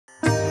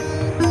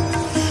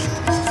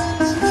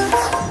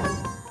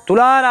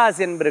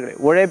துளாராசி என்பர்களே,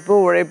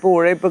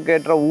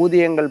 உழைப்புக்கேற்ற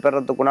ஊதியங்கள்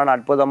பெறத்துக்குண்டான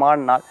அற்புதமான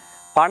நாள்.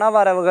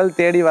 பணவரவுகள்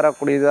தேடி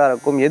வரக்கூடியதாக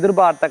இருக்கும்.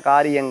 எதிர்பார்த்த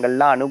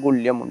காரியங்கள்லாம்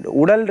அனுகூல்யம் உண்டு.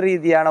 உடல்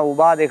ரீதியான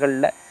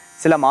உபாதைகளில்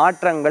சில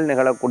மாற்றங்கள்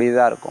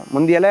நிகழக்கூடியதாக இருக்கும்.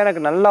 முந்தியெல்லாம்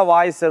எனக்கு நல்ல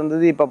வாய்ஸ்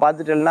இருந்தது, இப்போ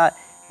பார்த்துட்டேன்னா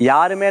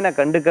யாருமே என்னை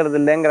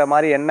கண்டுக்கிறது இல்லைங்கிற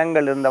மாதிரி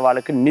எண்ணங்கள்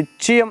இருந்தவாளுக்கு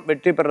நிச்சயம்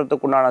வெற்றி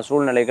பெறத்துக்குண்டான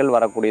சூழ்நிலைகள்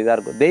வரக்கூடியதாக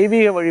இருக்கும்.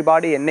 தெய்வீக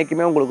வழிபாடு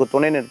என்றைக்குமே உங்களுக்கு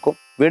துணை நிற்கும்.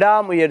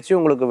 விடாமுயற்சி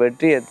உங்களுக்கு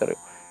வெற்றியை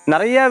தரும்.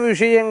 நிறைய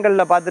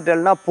விஷயங்களில்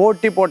பார்த்துட்டேன்னா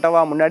போட்டி போட்டவா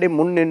முன்னாடி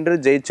முன் நின்று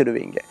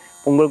ஜெயிச்சிடுவீங்க.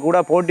 உங்களுக்கு கூட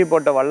போட்டி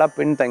போட்டவெல்லாம்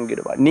பின்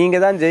தங்கிடுவா.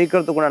 நீங்கள் தான்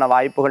ஜெயிக்கிறதுக்குண்டான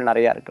வாய்ப்புகள்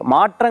நிறையா இருக்குது.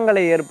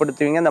 மாற்றங்களை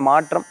ஏற்படுத்துவீங்க. அந்த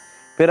மாற்றம்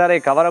பிறரை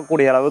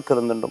கவரக்கூடிய அளவுக்கு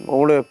இருந்துடும்.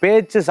 உங்களுடைய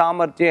பேச்சு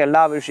சாமர்த்தியம்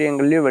எல்லா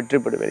விஷயங்கள்லையும் வெற்றி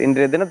பெறுவீர்.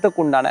 இன்றைய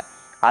தினத்துக்குண்டான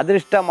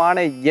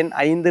அதிர்ஷ்டமான எண்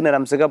 5,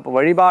 நிறம் சிகப்பு.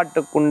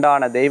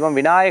 வழிபாட்டுக்குண்டான தெய்வம்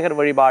விநாயகர்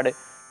வழிபாடு,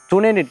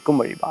 துணை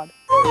நிற்கும் வழிபாடு.